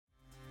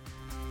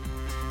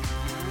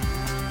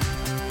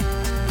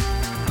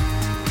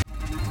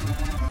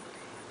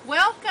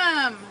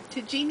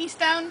to Jeannie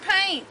Stone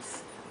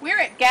Paints. We're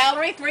at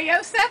Gallery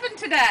 307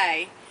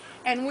 today,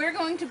 and we're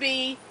going to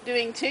be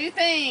doing two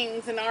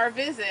things in our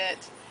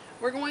visit.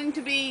 We're going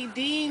to be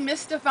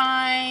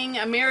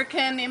demystifying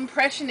American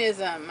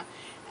Impressionism,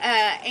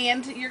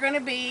 and you're going to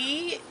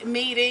be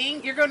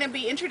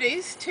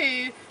introduced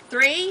to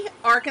three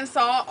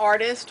Arkansas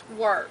artist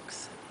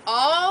works,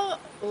 all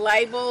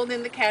labeled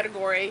in the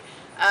category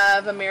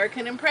of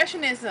American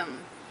Impressionism.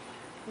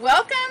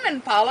 Welcome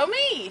and follow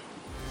me.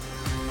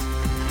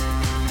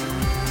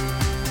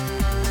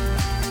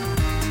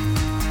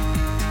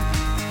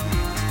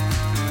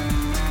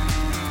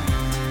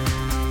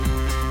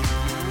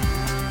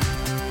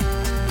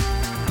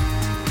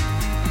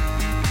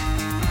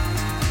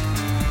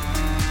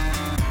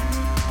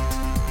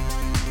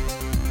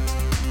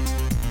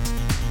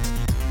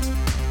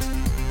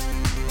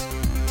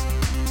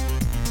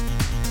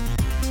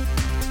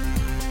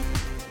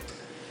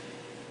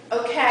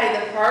 Okay,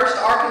 the first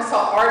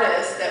Arkansas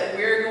artist that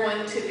we're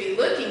going to be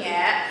looking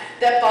at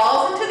that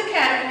falls into the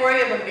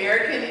category of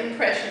American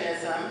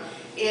Impressionism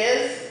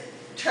is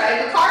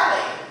Trey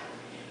McCarley.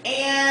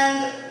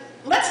 And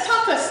let's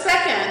talk a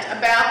second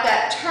about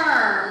that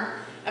term,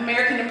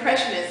 American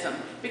Impressionism,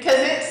 because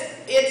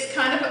it's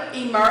kind of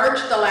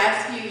emerged the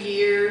last few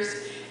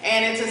years,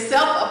 and it's a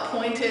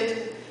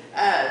self-appointed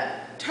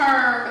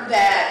term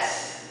that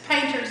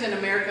painters in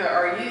America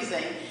are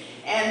using.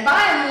 And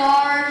by and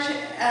large,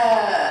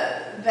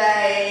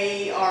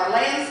 they are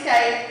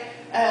landscape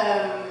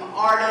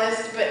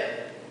artists,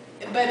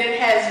 but it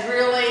has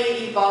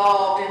really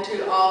evolved into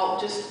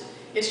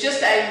it's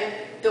just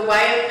the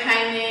way of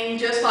painting,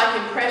 just like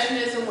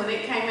Impressionism when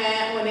it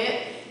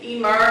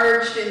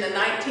emerged in the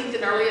 19th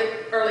and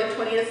early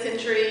 20th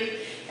century.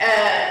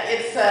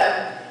 It's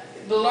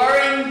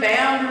blurring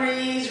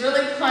boundaries,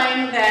 really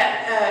playing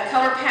that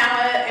color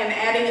palette and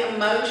adding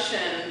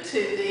emotion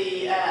to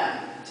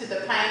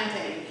the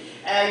painting.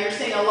 You're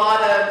seeing a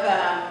lot of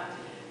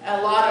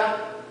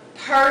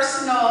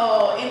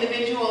personal,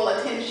 individual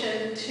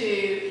attention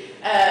to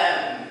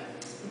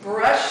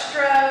brush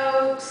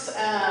strokes,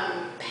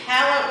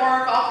 palette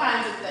work, all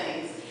kinds of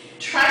things.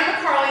 Trey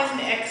McCarley is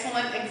an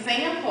excellent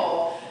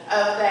example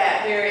of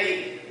that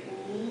very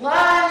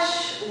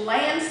lush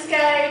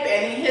landscape,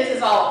 and his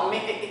is all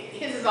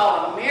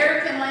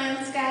American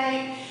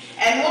landscape.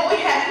 And what we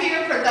have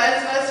here, for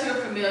those of us who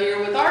are familiar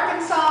with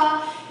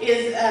Arkansas,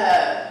 is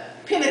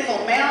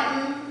Pinnacle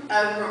Mountain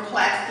over in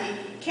Pulaski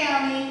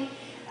County,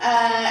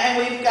 and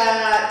we've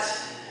got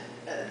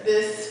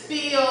this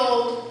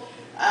field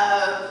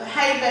of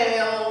hay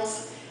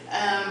bales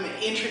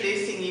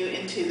introducing you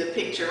into the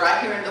picture right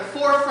here in the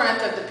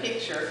forefront of the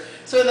picture.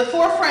 So in the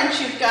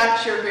forefront you've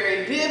got your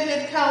very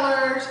vivid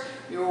colors,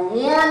 your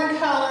warm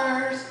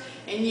colors,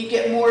 and you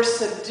get more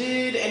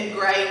subdued and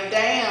grayed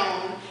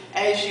down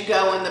as you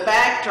go in the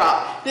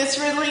backdrop. This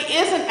really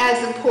isn't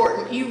as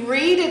important. You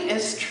read it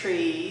as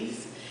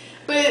trees,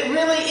 but it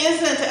really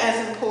isn't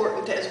as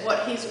important as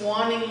what he's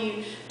wanting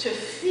you to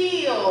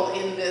feel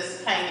in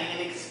this painting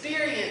and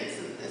experience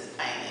in this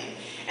painting.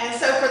 And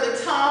so for the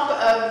top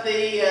of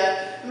the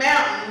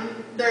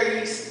mountain, there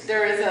is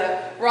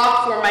a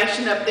rock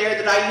formation up there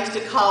that I used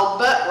to call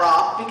butt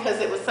rock because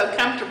it was so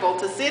comfortable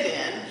to sit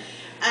in.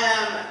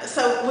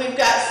 So we've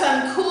got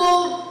some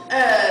cool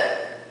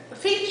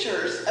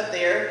features up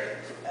there,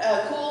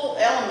 cool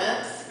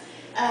elements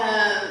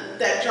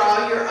that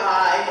draw your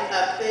eye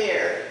up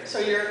there. So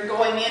you're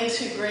going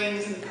into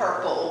greens and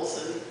purples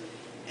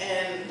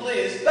and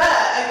blues.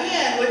 But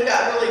again, we've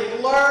got really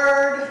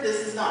blurred.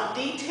 This is not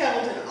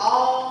detailed at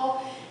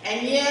all.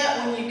 And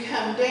yet when you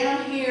come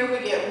down here, we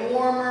get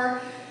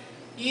warmer.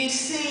 You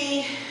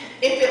see,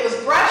 if it was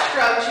brush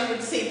strokes, you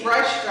would see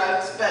brush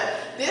strokes, but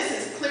this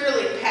is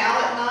clearly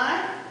palette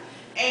knife.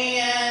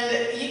 And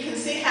you can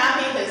see how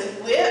he has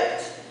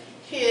whipped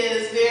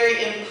his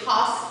very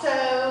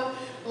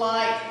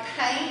impasto-like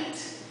paint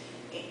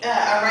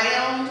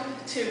around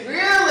to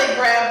really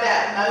grab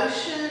that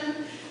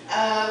motion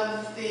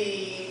of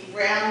the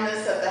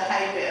roundness of the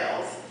hay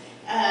bales.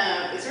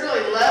 It's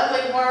really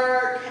lovely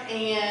work,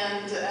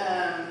 and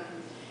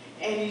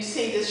you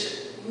see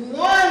this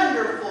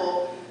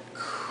wonderful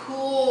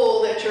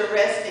cool that you're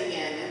resting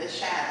in the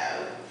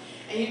shadow.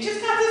 And you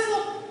just got this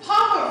little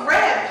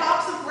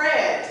pops of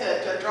red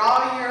to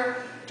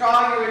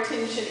draw your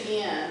attention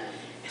in.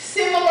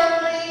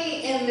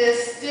 Similarly, in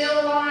this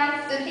still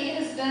life that he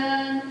has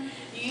done,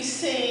 you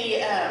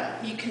see,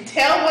 you can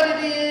tell what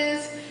it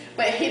is,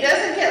 but he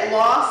doesn't get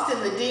lost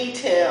in the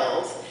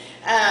details.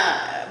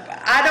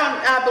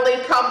 I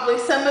believe probably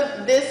some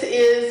of this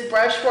is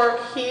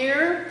brushwork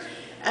here,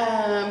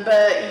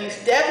 but you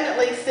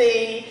definitely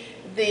see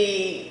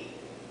the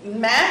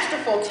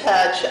masterful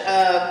touch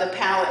of the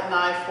palette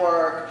knife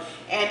work,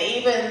 and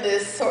even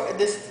this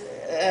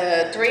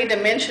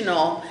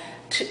three-dimensional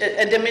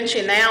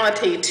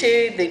dimensionality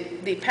to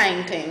the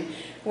painting,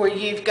 where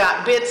you've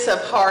got bits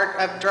of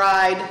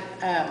dried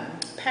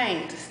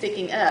paint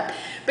sticking up.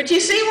 But you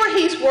see where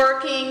he's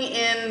working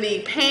in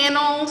the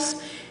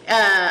panels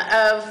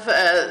of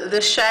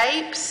the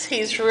shapes.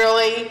 He's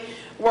really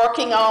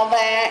working all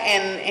that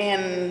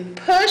and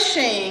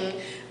pushing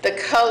the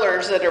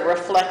colors that are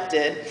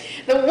reflected.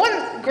 The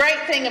one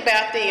great thing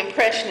about the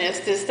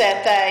Impressionists is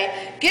that they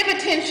give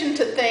attention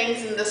to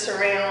things in the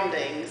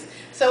surroundings.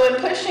 So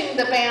in pushing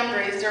the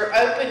boundaries, they're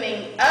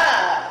opening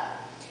up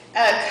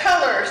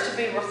colors to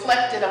be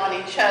reflected on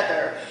each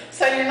other.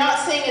 So you're not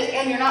seeing it,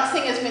 and you're not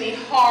seeing as many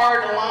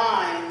hard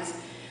lines,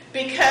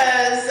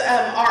 because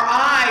our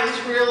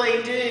eyes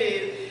really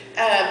do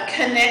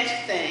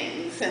connect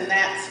things, and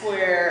that's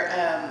where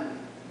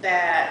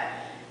that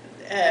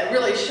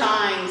really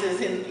shines,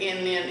 is in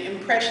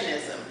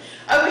Impressionism.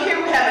 Over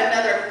here we have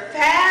another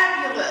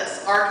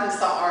fabulous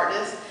Arkansas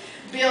artist,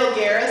 Bill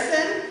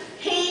Garrison.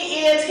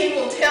 He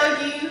will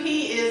tell you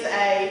he is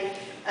a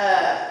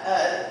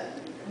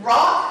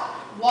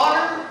rock,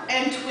 water,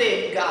 and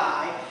twig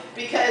guy,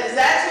 because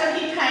that's what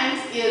he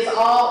paints, is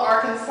all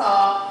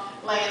Arkansas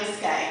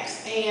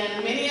landscapes.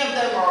 And many of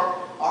them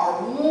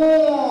are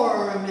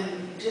warm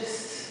and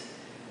just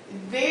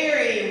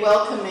very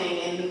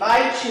welcoming and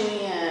invite you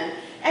in.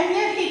 And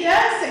yet he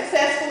does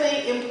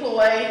successfully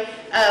employ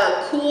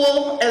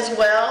cool as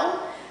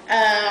well.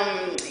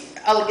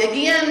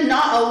 Again,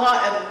 not a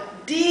lot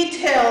of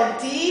detail,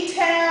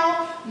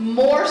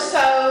 more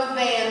so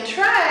than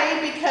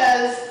Trey,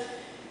 because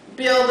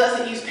Bill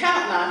doesn't use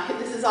palette knife.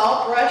 This is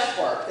all brush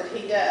work that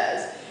he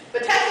does.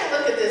 But take a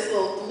look at this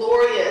little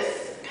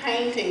glorious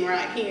painting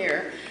right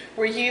here,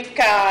 where you've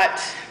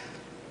got,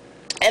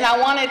 and I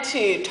wanted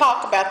to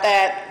talk about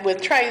that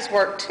with Trey's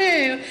work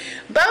too.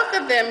 Both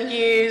of them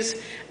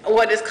use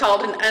what is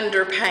called an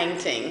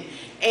underpainting.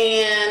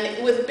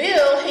 And with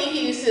Bill,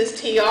 he uses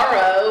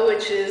TRO,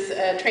 which is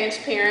a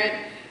transparent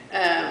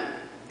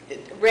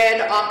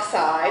red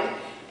oxide,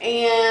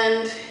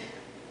 and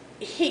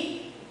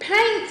he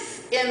paints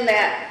in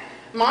that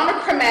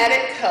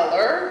monochromatic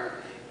color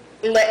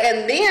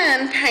and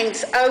then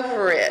paints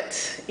over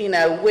it, he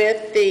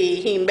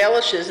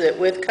embellishes it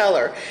with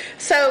color.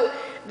 So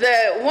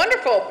the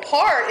wonderful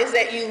part is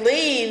that you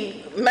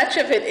leave much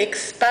of it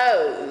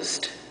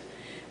exposed.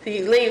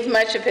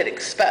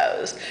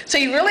 So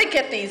you really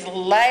get these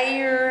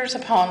layers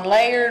upon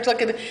layers.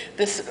 Look at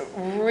this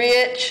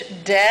rich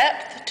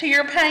depth to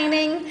your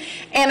painting.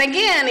 And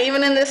again,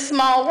 even in this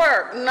small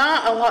work,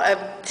 not a lot of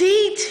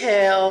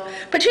detail,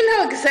 but you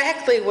know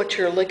exactly what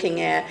you're looking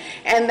at.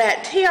 And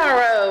that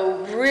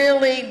TRO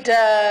really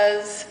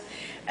does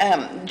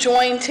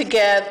join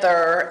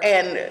together,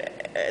 and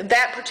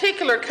that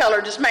particular color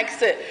just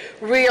makes it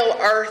real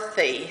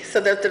earthy,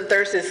 so that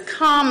there's this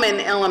common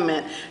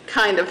element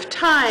kind of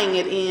tying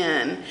it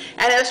in.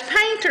 And as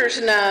painters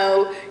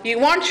know, you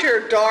want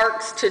your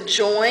darks to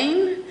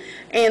join,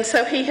 and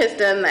so he has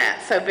done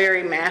that so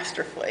very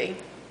masterfully.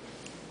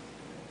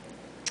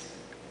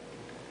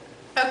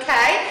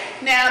 Okay,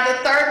 now the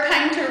third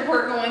painter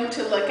we're going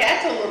to look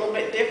at is a little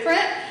bit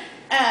different,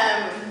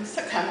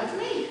 so come with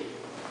me.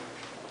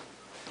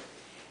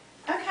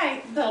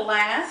 Okay, the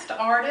last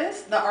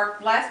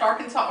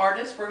Arkansas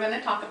artist we're going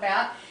to talk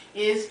about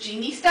is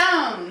Jeannie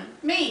Stone,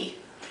 me.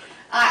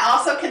 I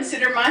also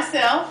consider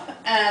myself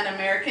an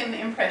American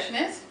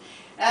Impressionist.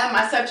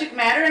 My subject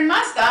matter and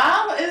my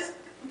style is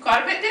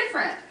quite a bit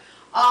different.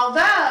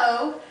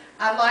 Although,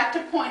 I'd like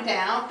to point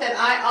out that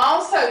I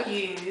also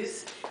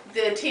use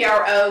the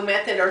TRO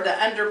method, or the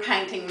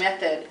underpainting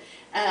method.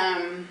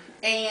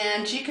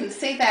 And you can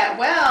see that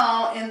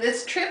well in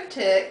this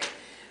triptych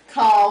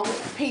called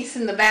Peace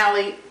in the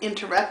Valley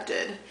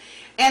Interrupted.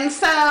 And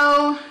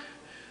so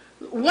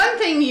one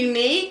thing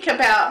unique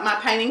about my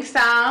painting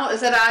style is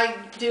that I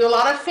do a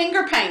lot of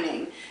finger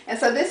painting. And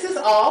so this is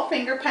all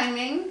finger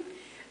painting.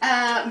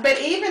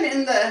 But even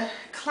in the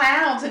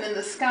clouds and in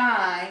the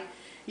sky,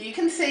 you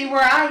can see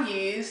where I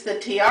use the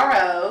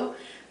TRO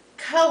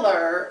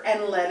color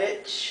and let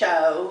it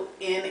show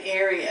in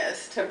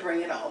areas to bring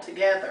it all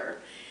together.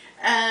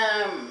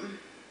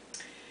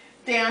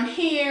 Down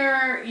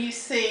here you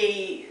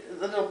see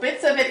little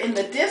bits of it in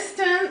the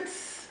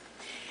distance,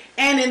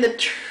 and in the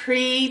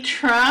tree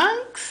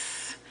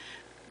trunks,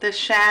 the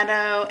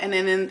shadow, and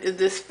then in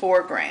this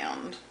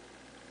foreground.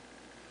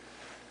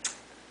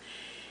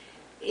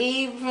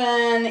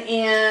 Even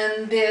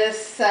in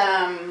this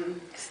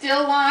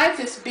still life,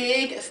 this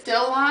big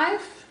still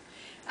life,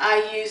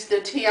 I use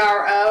the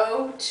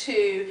TRO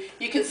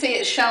you can see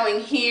it showing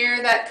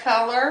here, that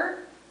color.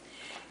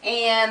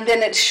 And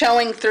then it's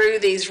showing through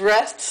these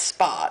rust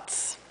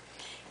spots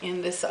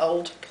in this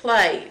old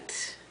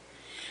plate.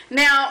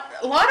 Now,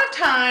 a lot of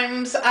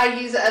times I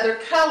use other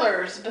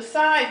colors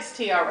besides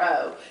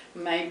TRO,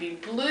 maybe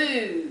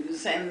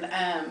blues and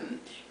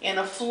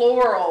a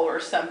floral or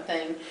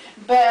something.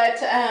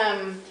 But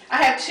I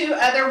have two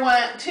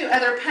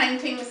other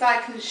paintings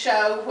I can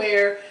show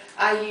where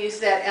I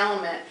use that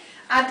element.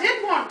 I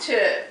did want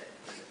to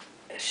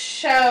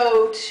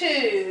show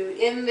too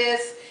in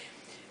this.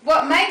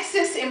 What makes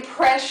this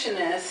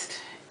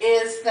impressionist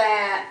is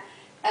that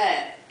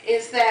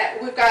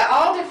we've got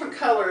all different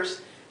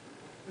colors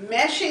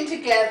meshing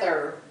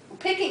together,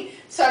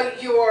 so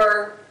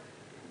your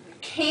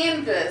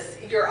canvas,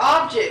 your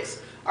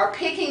objects are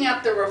picking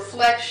up the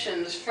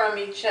reflections from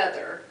each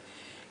other.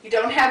 You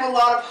don't have a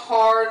lot of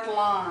hard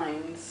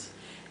lines.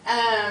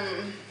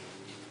 I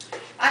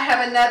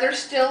have another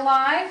still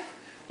life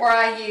where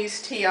I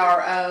use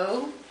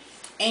TRO,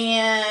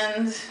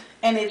 and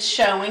it's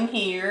showing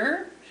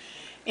here.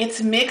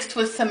 It's mixed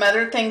with some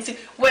other things.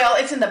 Well,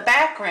 it's in the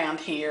background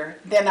here.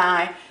 Then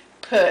I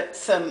put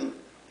some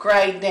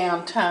grayed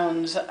down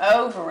tones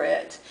over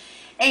it.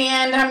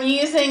 And I'm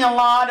using a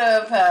lot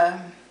of,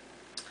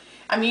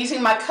 I'm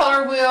using my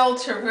color wheel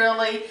to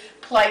really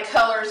play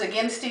colors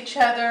against each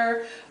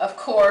other. Of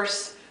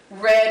course,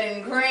 red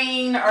and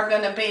green are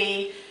going to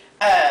be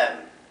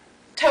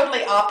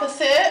totally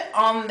opposite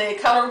on the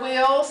color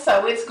wheel.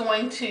 So it's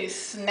going to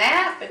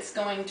snap. It's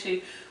going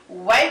to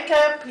wake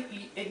up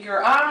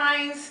your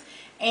eyes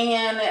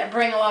and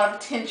bring a lot of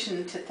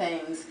attention to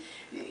things.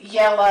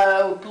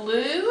 Yellow,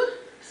 blue,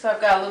 so I've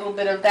got a little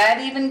bit of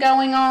that even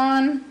going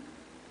on.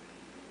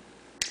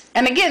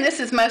 And again, this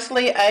is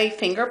mostly a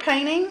finger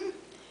painting.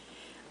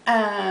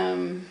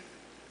 And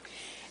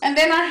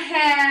then I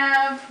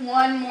have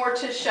one more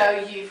to show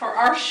you for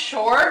our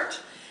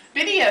short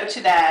video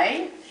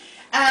today.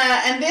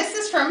 And this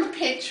is from a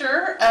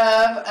picture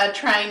of a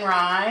train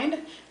ride.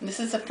 This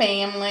is a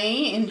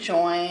family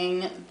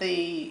enjoying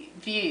the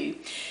view.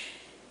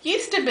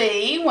 Used to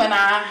be, when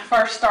I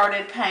first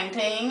started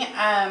painting,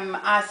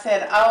 I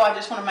said, oh, I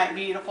just want to make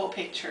beautiful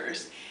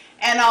pictures.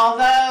 And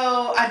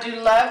although I do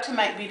love to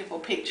make beautiful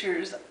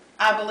pictures,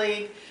 I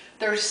believe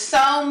there's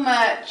so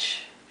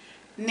much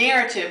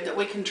narrative that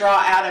we can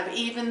draw out of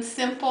even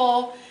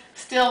simple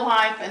still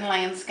life and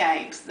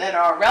landscapes that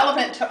are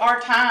relevant to our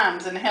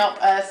times and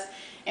help us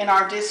in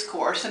our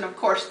discourse. And of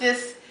course,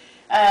 this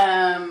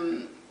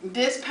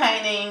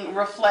painting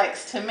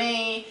reflects to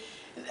me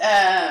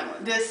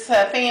this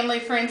family.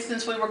 For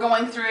instance, we were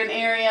going through an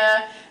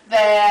area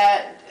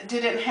that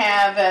didn't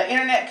have an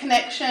internet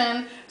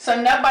connection,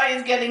 so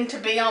nobody's getting to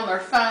be on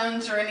their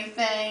phones or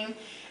anything.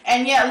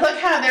 And yet, look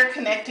how they're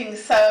connecting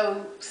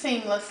so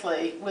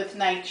seamlessly with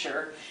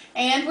nature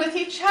and with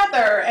each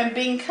other and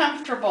being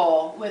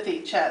comfortable with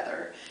each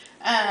other.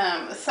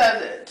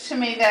 So to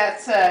me,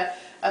 that's a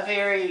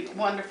very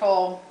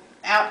wonderful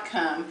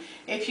outcome.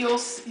 If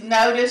you'll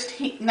notice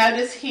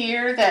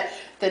here that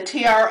the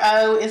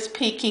TRO is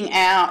peeking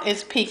out,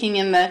 is peeking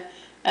in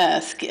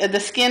the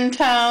skin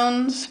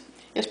tones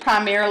is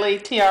primarily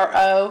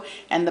TRO,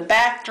 and the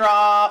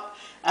backdrop,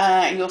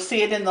 you'll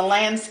see it in the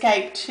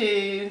landscape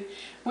too.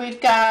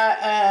 We've got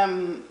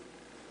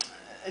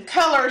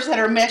colors that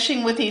are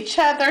meshing with each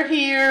other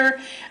here.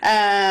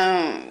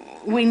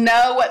 We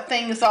know what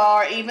things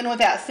are even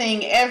without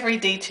seeing every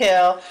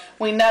detail.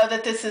 We know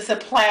that this is a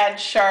plaid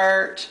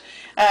shirt,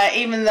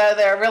 even though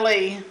there are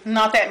really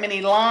not that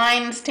many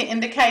lines to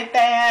indicate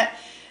that.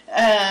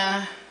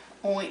 I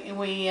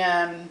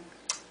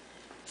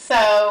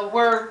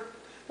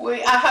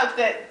hope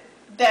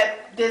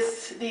that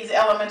these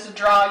elements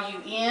draw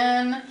you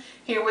in.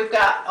 Here we've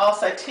got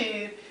also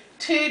two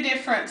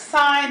different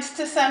sides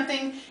to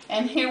something,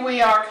 and here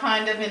we are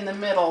kind of in the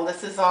middle.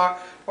 This is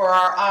where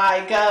our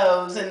eye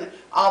goes, and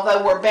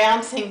although we're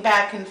bouncing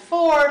back and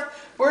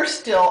forth, we're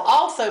still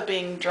also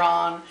being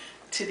drawn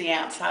to the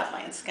outside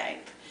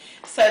landscape.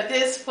 So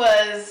this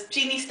was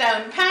Jeannie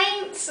Stone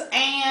Paints,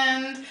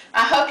 and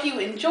I hope you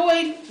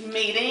enjoyed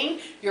meeting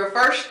your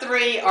first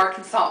 3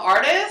 Arkansas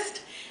artists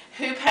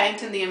who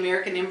paint in the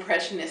American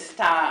Impressionist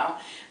style.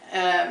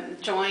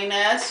 Join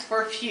us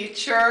for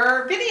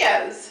future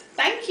videos.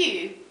 Thank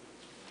you.